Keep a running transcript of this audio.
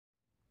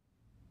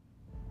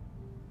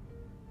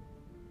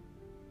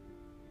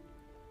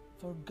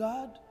For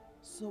God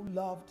so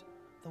loved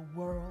the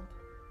world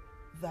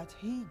that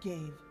he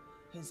gave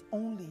his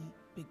only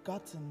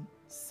begotten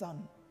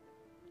Son.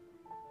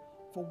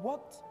 For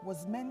what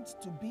was meant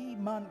to be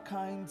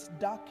mankind's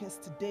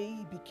darkest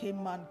day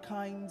became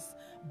mankind's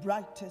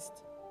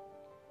brightest.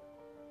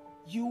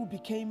 You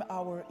became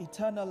our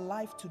eternal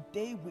life.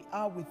 Today we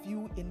are with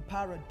you in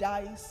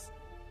paradise.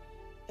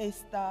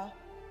 Está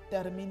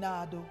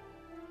terminado.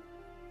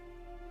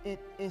 It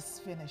is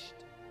finished.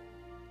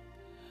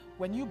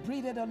 When you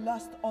breathed a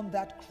last on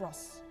that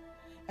cross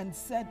and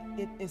said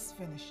it is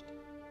finished,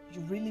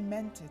 you really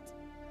meant it.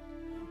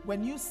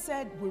 When you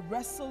said we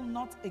wrestle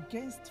not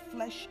against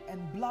flesh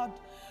and blood,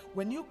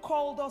 when you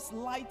called us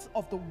light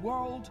of the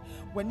world,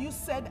 when you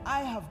said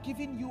I have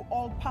given you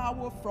all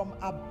power from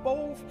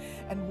above,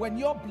 and when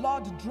your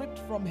blood dripped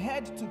from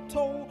head to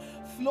toe,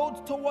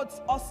 flowed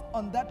towards us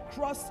on that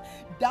cross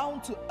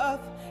down to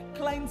earth,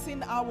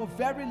 cleansing our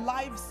very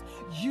lives,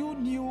 you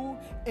knew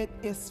it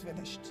is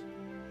finished.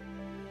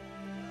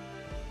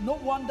 No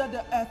wonder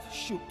the earth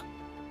shook.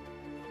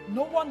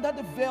 No wonder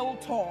the veil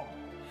tore.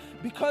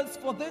 Because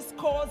for this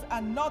cause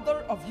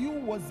another of you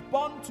was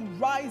born to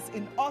rise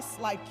in us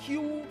like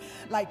you,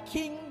 like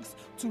kings,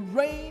 to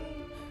reign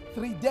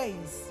 3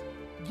 days.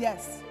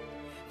 Yes,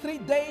 3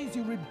 days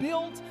you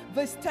rebuilt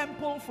this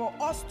temple for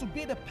us to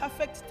be the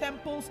perfect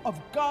temples of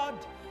God,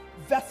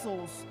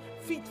 vessels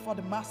fit for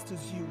the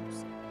master's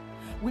use.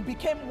 We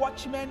became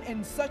watchmen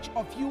in search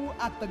of you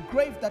at the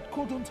grave that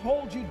couldn't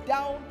hold you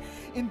down.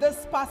 In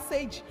this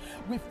passage,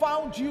 we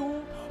found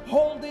you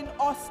holding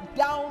us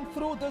down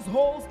through these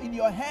holes in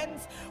your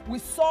hands. We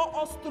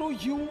saw us through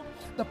you,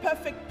 the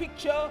perfect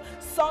picture,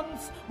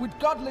 sons with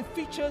godly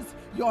features.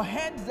 Your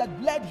hands that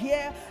bled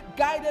here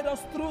guided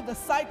us through the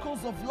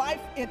cycles of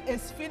life. It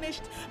is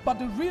finished, but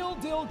the real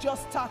deal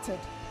just started.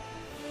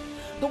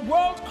 The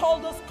world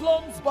called us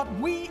clones, but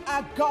we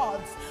are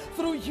gods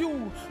through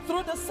you,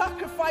 through the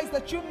sacrifice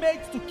that you made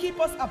to keep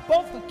us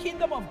above the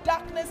kingdom of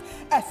darkness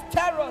as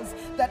terrors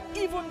that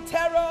even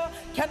terror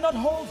cannot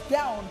hold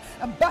down.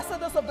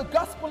 Ambassadors of the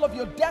gospel of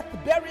your death,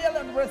 burial,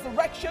 and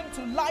resurrection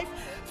to life,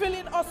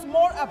 filling us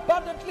more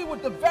abundantly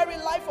with the very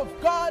life of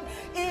God.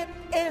 It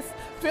is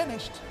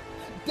finished.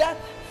 Death,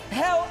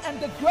 hell, and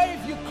the grave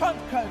you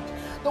conquered.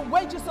 The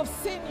wages of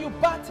sin you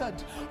battered.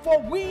 For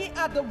we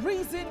are the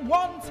risen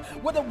ones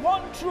with the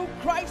one true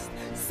Christ,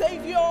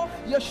 Savior,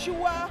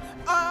 Yeshua,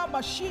 our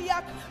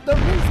Mashiach, the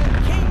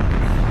risen King.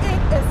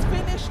 It is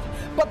finished,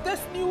 but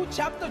this new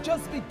chapter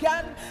just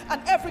began,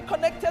 and every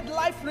connected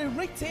life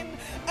rewritten,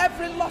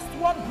 every lost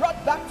one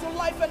brought back to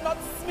life and not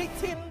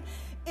smitten.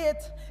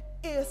 It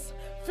is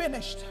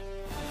finished.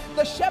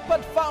 The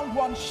shepherd found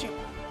one sheep.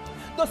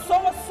 The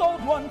sower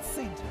sowed one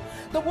seed.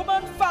 The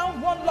woman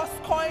found one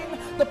lost coin.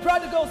 The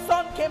prodigal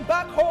son came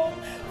back home.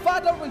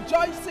 Father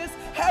rejoices.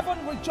 Heaven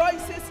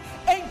rejoices.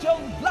 Angels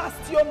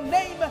blast your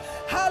name.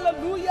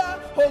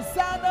 Hallelujah.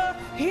 Hosanna.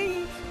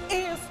 He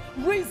is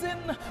risen.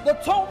 The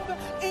tomb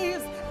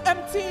is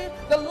empty.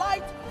 The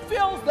light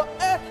fills the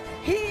earth.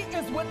 He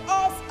is with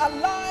us,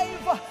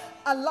 alive.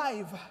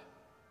 Alive.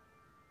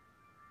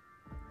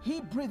 He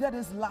breathed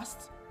his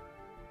last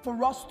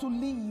for us to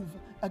live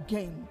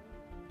again.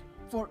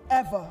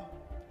 Forever.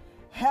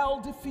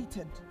 Hell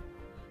defeated.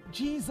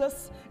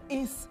 Jesus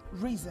is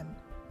risen.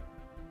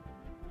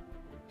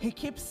 He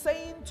keeps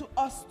saying to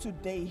us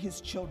today,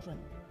 his children,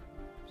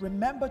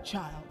 remember,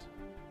 child,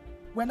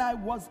 when I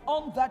was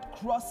on that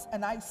cross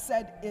and I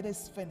said it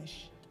is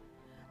finished,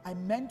 I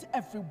meant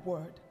every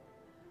word.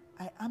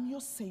 I am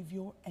your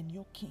Savior and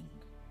your King.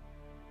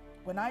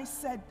 When I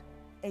said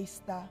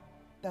está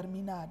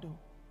terminado,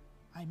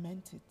 I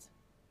meant it.